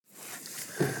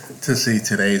To see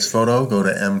today's photo, go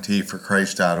to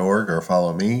mtforchrist.org or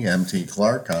follow me, MT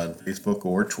Clark, on Facebook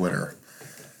or Twitter.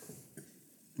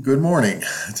 Good morning.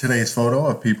 Today's photo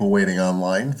of people waiting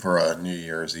online for a New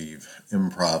Year's Eve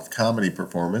improv comedy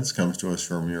performance comes to us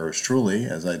from yours truly,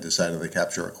 as I decided to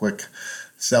capture a quick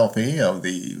selfie of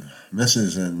the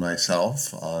missus and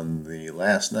myself on the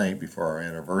last night before our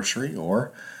anniversary,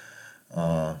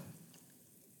 and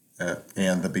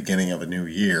the beginning of a new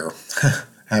year.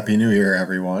 Happy New Year,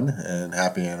 everyone, and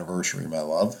happy anniversary, my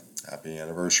love. Happy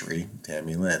anniversary,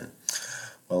 Tammy Lynn.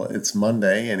 Well, it's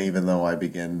Monday, and even though I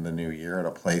begin the new year at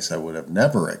a place I would have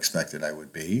never expected I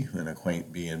would be, in a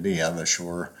quaint B&B on the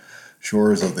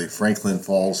shores of the Franklin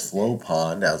Falls Flow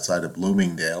Pond outside of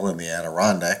Bloomingdale in the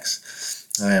Adirondacks,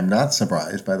 I am not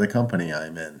surprised by the company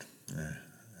I'm in,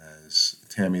 as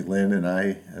Tammy Lynn and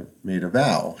I have made a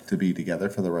vow to be together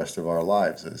for the rest of our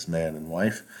lives as man and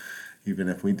wife, even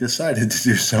if we decided to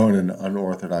do so in an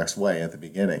unorthodox way at the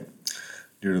beginning.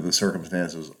 Due to the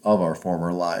circumstances of our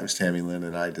former lives, Tammy Lynn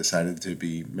and I decided to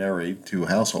be married to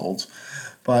households,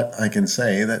 but I can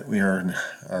say that we are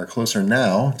closer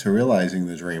now to realizing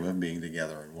the dream of being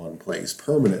together in one place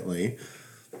permanently,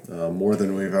 more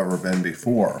than we've ever been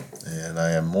before, and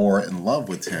I am more in love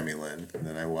with Tammy Lynn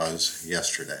than I was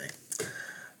yesterday.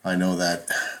 I know that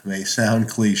may sound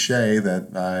cliche,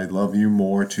 that I love you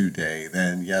more today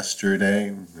than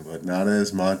yesterday, but not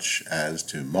as much as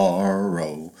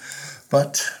tomorrow.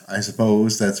 But I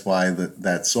suppose that's why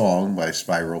that song by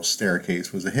Spiral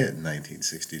Staircase was a hit in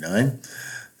 1969.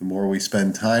 The more we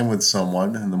spend time with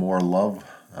someone, and the more our love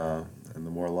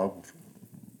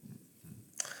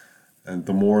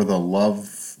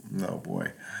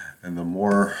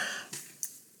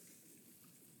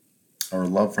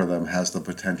for them has the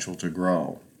potential to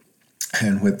grow.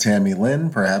 And with Tammy Lynn,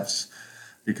 perhaps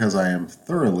because I am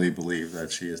thoroughly believe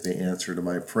that she is the answer to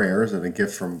my prayers and a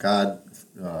gift from God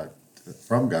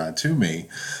to me,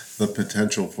 the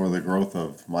potential for the growth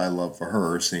of my love for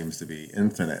her seems to be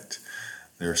infinite.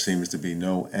 There seems to be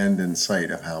no end in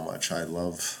sight of how much I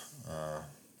love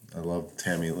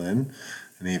Tammy Lynn,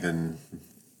 and even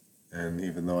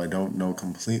though I don't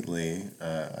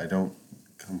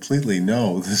completely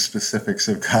know the specifics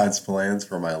of God's plans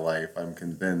for my life, I'm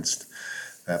convinced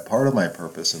that part of my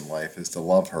purpose in life is to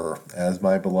love her as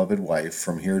my beloved wife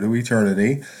from here to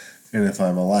eternity, and if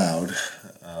I'm allowed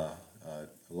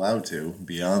to,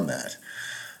 beyond that.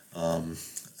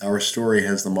 Our story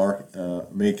has the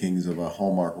makings of a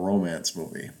Hallmark romance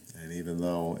movie, and even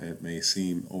though it may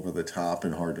seem over the top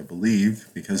and hard to believe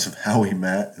because of how we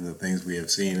met and the things we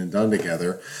have seen and done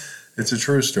together, it's a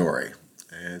true story.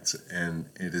 It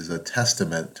is a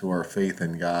testament to our faith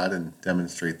in God and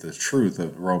demonstrate the truth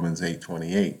of Romans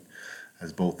 8:28,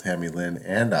 as both Tammy Lynn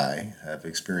and I have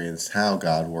experienced how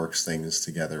God works things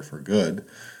together for good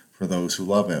for those who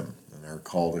love Him and are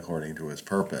called according to His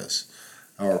purpose.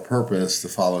 Our purpose to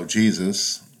follow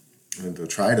Jesus and to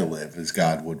try to live as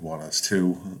God would want us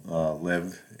to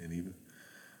live, and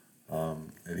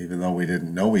even though we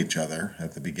didn't know each other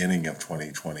at the beginning of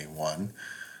 2021,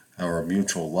 our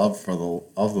mutual love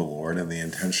of the Lord and the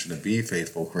intention to be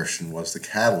faithful Christian was the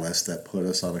catalyst that put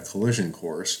us on a collision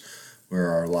course where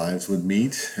our lives would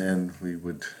meet and we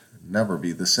would never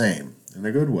be the same, in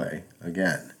a good way,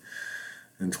 again.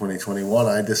 In 2021,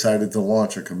 I decided to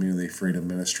launch a community freedom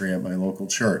ministry at my local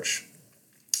church,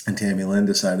 and Tammy Lynn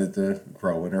decided to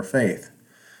grow in her faith.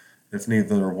 If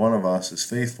neither one of us is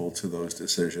faithful to those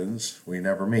decisions, we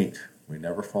never meet, we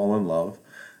never fall in love,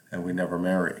 and we never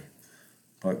marry.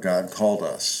 But God called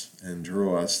us and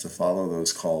drew us to follow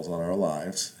those calls on our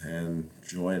lives and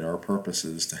join our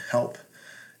purposes to help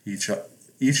each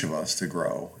of us to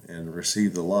grow and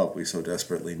receive the love we so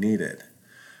desperately needed.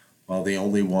 While the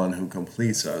only one who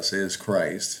completes us is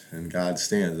Christ, and God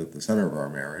stands at the center of our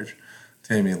marriage,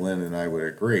 Tammy Lynn and I would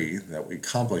agree that we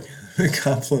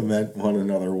complement one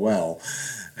another well.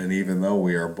 And even though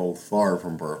we are both far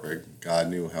from perfect, God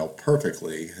knew how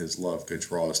perfectly His love could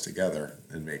draw us together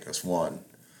and make us one.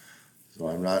 So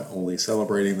I'm not only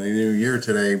celebrating the new year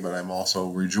today, but I'm also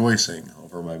rejoicing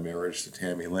over my marriage to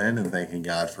Tammy Lynn and thanking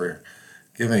God for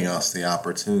giving us the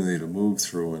opportunity to move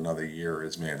through another year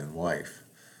as man and wife.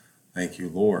 Thank you,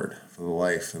 Lord, for the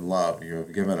life and love you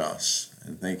have given us.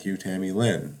 And thank you, Tammy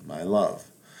Lynn, my love,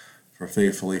 for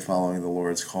faithfully following the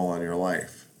Lord's call on your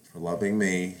life, for loving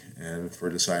me, and for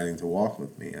deciding to walk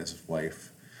with me as a wife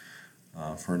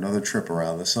for another trip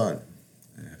around the sun.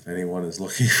 If anyone is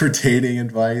looking for dating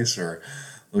advice or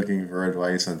looking for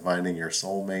advice on finding your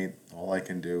soulmate, all I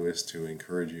can do is to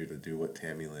encourage you to do what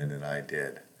Tammy Lynn and I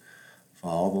did.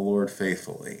 Follow the Lord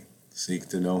faithfully. Seek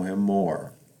to know Him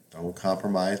more. Don't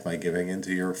compromise by giving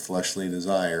into your fleshly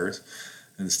desires,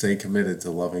 and stay committed to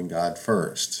loving God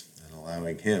first and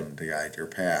allowing Him to guide your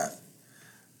path.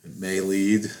 It may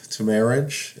lead to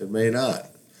marriage, it may not.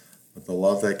 But the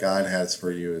love that God has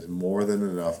for you is more than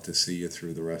enough to see you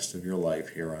through the rest of your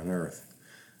life here on earth,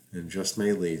 and just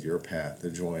may lead your path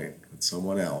to join with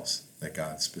someone else that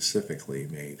God specifically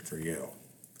made for you.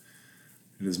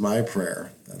 It is my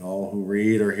prayer that all who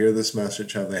read or hear this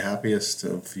message have the happiest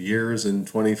of years in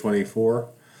 2024,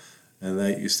 and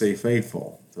that you stay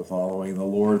faithful to following the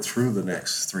Lord through the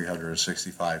next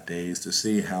 365 days to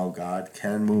see how God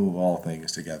can move all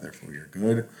things together for your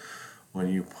good when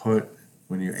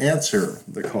you answer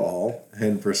the call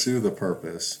and pursue the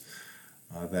purpose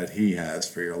that He has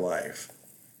for your life.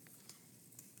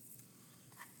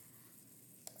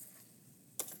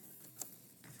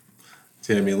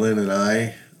 Tammy Lynn and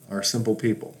I are simple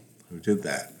people who did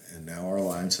that, and now our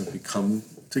lives have become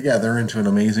together into an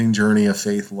amazing journey of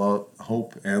faith, love,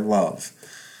 hope, and love.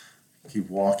 Keep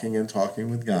walking and talking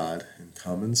with God, and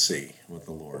come and see what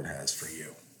the Lord has for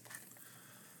you.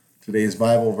 Today's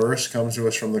Bible verse comes to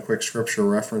us from the Quick Scripture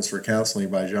Reference for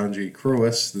Counseling by John G.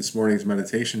 Cruis. This morning's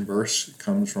meditation verse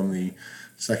comes from the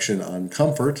section on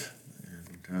comfort,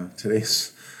 and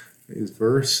today's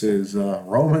verse is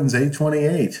Romans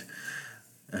 8:28.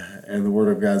 And the Word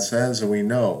of God says, and we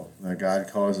know that God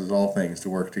causes all things to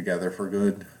work together for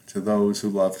good to those who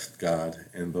love God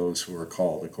and those who are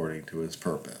called according to His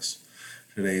purpose.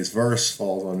 Today's verse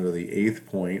falls under the 8th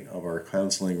point of our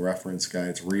Counseling Reference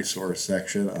Guide's resource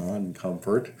section on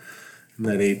comfort. And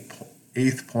that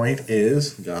 8th point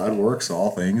is, God works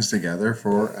all things together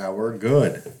for our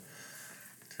good.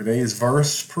 Today's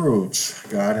verse proves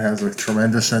God has a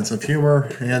tremendous sense of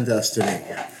humor and destiny.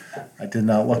 I did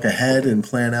not look ahead and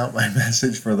plan out my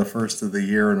message for the first of the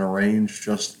year and arrange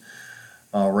just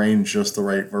the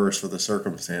right verse for the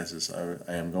circumstances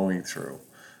I am going through.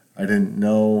 I didn't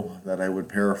know that I would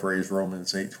paraphrase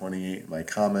Romans 8:28 in my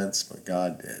comments, but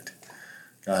God did.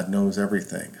 God knows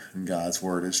everything, and God's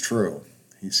word is true.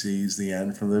 He sees the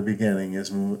end from the beginning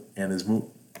and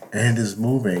is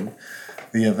moving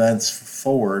the events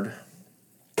forward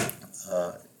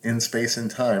in space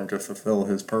and time to fulfill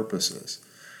His purposes.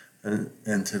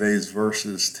 And today's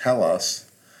verses tell us,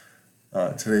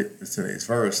 today's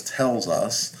verse tells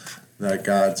us that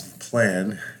God's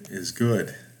plan is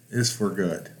for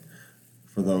good,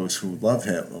 for those who love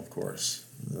Him, of course.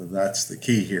 That's the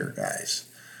key here, guys.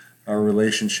 Our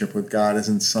relationship with God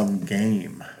isn't some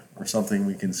game or something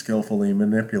we can skillfully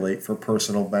manipulate for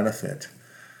personal benefit.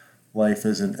 Life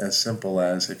isn't as simple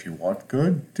as, if you want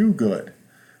good, do good.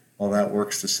 While that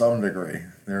works to some degree,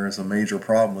 there is a major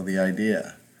problem with the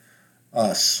idea.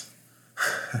 Us.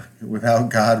 Without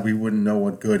God, we wouldn't know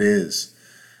what good is.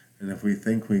 And if we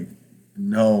think we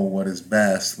know what is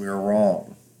best, we are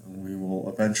wrong. And we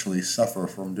will eventually suffer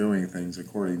from doing things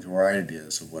according to our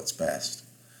ideas of what's best.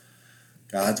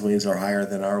 God's ways are higher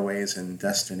than our ways, and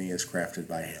destiny is crafted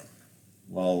by Him.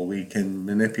 While we can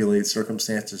manipulate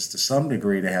circumstances to some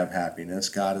degree to have happiness,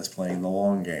 God is playing the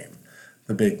long game,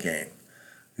 the big game,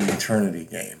 the eternity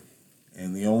game.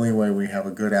 And the only way we have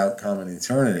a good outcome in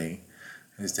eternity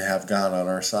is to have God on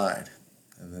our side.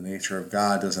 And the nature of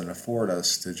God doesn't afford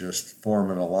us to just form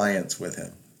an alliance with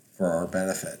Him for our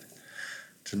benefit.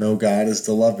 To know God is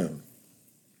to love Him.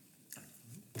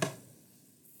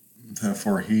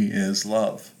 For He is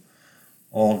love.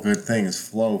 All good things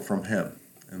flow from Him.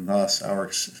 And thus our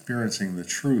experiencing the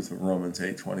truth of Romans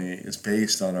 8:28 is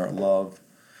based on our love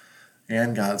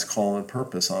and God's call and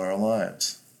purpose on our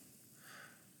lives.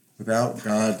 Without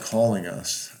God calling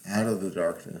us out of the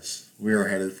darkness, we are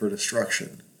headed for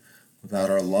destruction.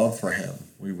 Without our love for Him,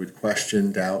 we would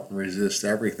question, doubt, and resist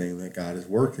everything that God is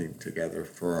working together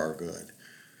for our good.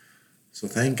 So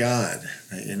thank God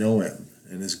that you know Him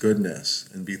and His goodness,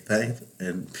 and be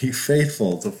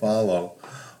faithful to follow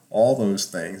all those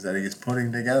things that He is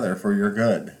putting together for your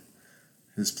good.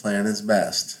 His plan is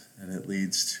best, and it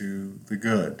leads to the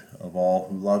good of all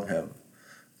who love Him.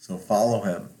 So follow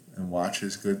Him and watch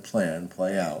His good plan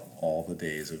play out all the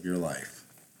days of your life.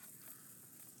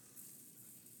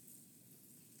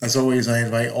 As always, I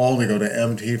invite all to go to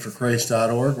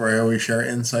mtforchrist.org, where I always share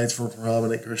insights from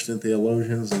prominent Christian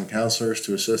theologians and counselors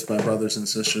to assist my brothers and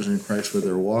sisters in Christ with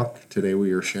their walk. Today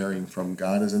we are sharing from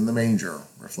God is in the Manger,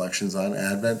 Reflections on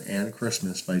Advent and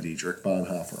Christmas by Dietrich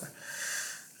Bonhoeffer.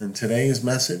 And today's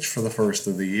message for the first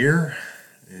of the year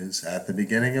is at the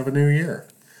beginning of a new year.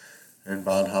 And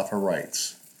Bonhoeffer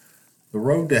writes, "The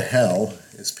road to hell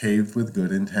is paved with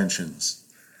good intentions.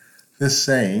 This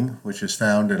saying, which is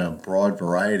found in a broad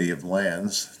variety of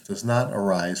lands, does not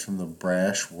arise from the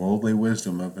brash, worldly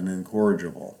wisdom of an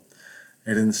incorrigible.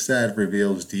 It instead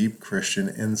reveals deep Christian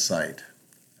insight.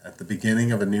 At the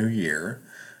beginning of a new year,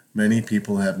 many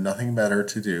people have nothing better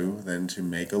to do than to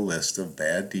make a list of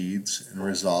bad deeds and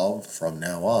resolve from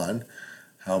now on.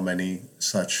 How many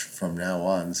such from now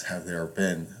ons have there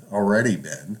already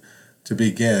been, to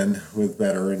begin with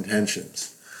better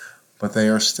intentions? But they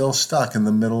are still stuck in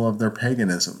the middle of their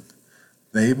paganism.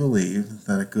 They believe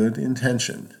that a good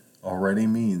intention already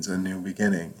means a new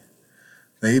beginning.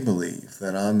 They believe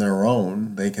that on their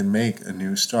own they can make a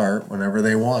new start whenever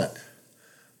they want.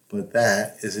 But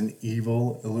that is an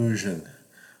evil illusion.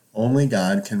 Only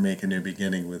God can make a new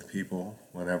beginning with people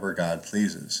whenever God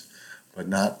pleases, but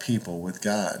not people with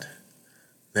God.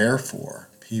 Therefore,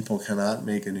 people cannot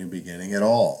make a new beginning at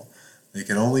all. They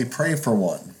can only pray for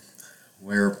one.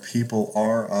 Where people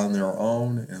are on their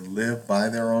own and live by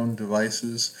their own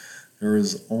devices, there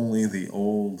is only the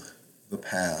old, the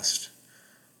past.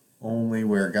 Only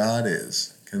where God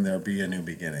is can there be a new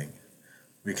beginning.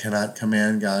 We cannot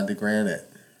command God to grant it.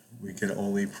 We can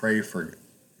only pray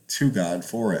to God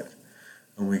for it.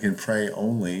 And we can pray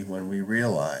only when we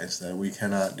realize that we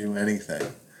cannot do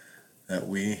anything, that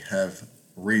we have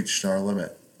reached our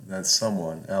limit, that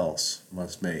someone else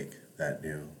must make that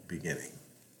new beginning.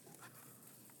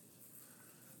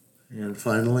 And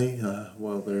finally,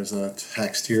 there's a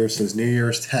text here. It says New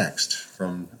Year's text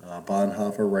from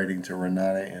Bonhoeffer writing to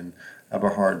Renate and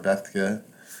Eberhard Bethge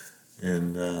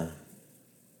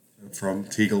from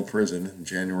Tegel Prison in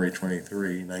January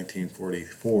 23,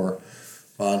 1944.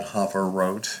 Bonhoeffer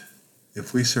wrote,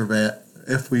 If we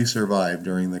survive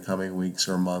during the coming weeks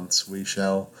or months, we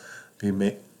shall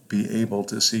be able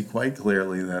to see quite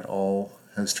clearly that all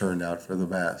has turned out for the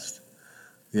best.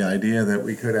 The idea that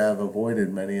we could have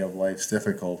avoided many of life's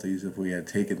difficulties if we had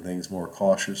taken things more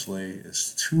cautiously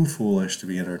is too foolish to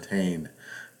be entertained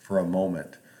for a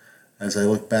moment. As I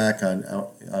look back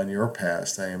on your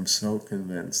past, I am so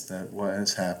convinced that what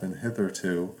has happened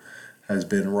hitherto has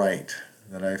been right,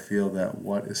 that I feel that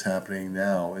what is happening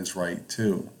now is right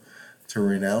too. To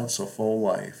renounce a full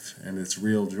life and its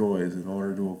real joys in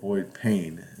order to avoid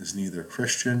pain is neither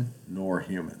Christian nor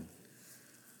human.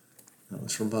 That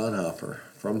was from Bonhoeffer,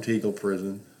 from Tegel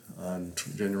Prison on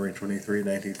January 23,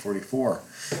 1944.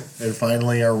 And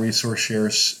finally, our resource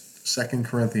shares 2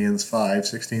 Corinthians 5,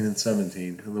 16 and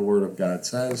 17. And the Word of God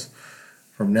says,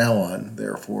 From now on,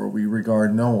 therefore, we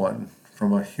regard no one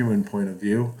from a human point of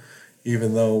view.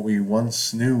 Even though we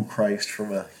once knew Christ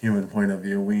from a human point of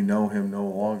view, we know him no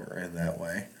longer in that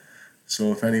way.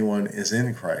 So if anyone is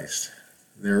in Christ,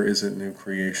 there is a new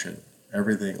creation.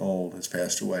 Everything old has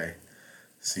passed away.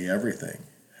 See, everything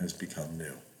has become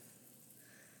new.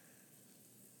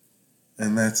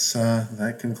 And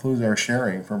that concludes our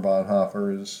sharing from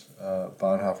Bonhoeffer's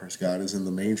God is in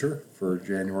the Manger for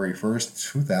January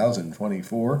 1st,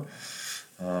 2024.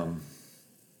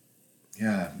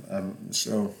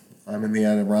 So I'm in the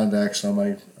Adirondacks on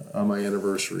my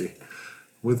anniversary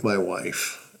with my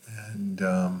wife, and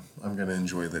I'm going to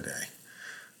enjoy the day.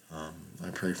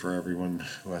 I pray for everyone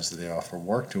who has the day off from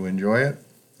work to enjoy it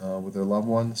with their loved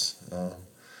ones.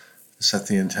 Set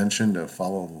the intention to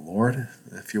follow the Lord.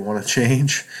 If you want to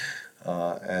change,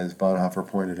 as Bonhoeffer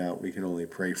pointed out, we can only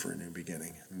pray for a new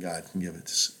beginning, and God can give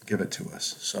it to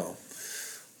us. So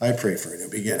I pray for a new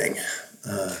beginning.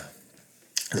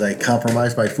 As I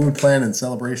compromise my food plan and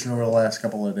celebration over the last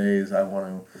couple of days, I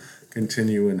want to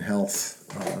continue in health.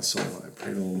 So I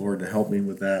pray to the Lord to help me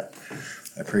with that.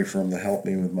 I pray for him to help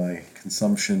me with my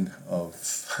consumption of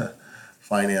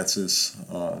finances,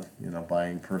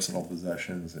 buying personal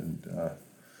possessions and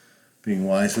being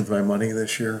wise with my money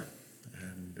this year.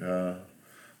 And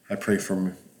I pray for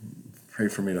me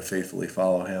to faithfully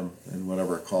follow him in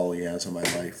whatever call he has in my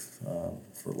life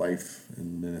for life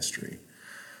and ministry.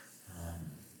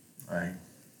 I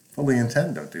fully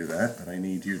intend to do that, but I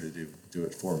need you to do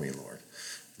it for me, Lord.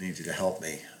 I need you to help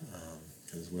me,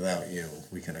 because without you,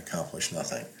 we can accomplish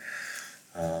nothing.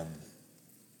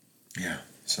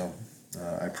 So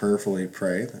I prayerfully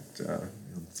pray that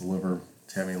you'll deliver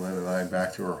Tammy Lynn and I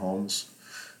back to our homes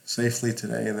safely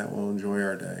today, and that we'll enjoy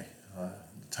our day, the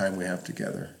time we have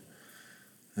together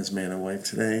as man and wife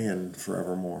today and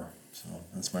forevermore. So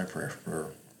that's my prayer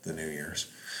for the New Year's.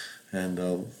 And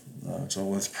so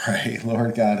let's pray.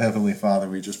 Lord God, Heavenly Father,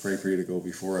 we just pray for you to go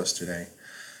before us today.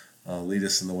 Lead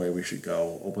us in the way we should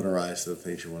go. Open our eyes to the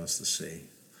things you want us to see.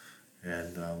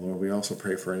 And Lord, we also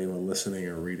pray for anyone listening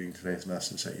or reading today's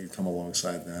message that you'd come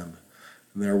alongside them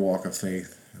in their walk of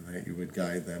faith, and that you would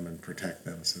guide them and protect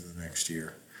them through the next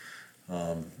year,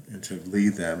 and to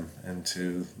lead them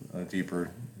into a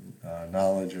deeper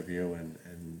knowledge of you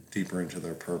and deeper into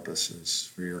their purposes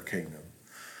for your kingdom.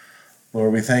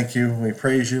 Lord, we thank you, we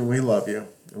praise you, we love you,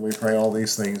 and we pray all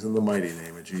these things in the mighty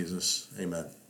name of Jesus. Amen.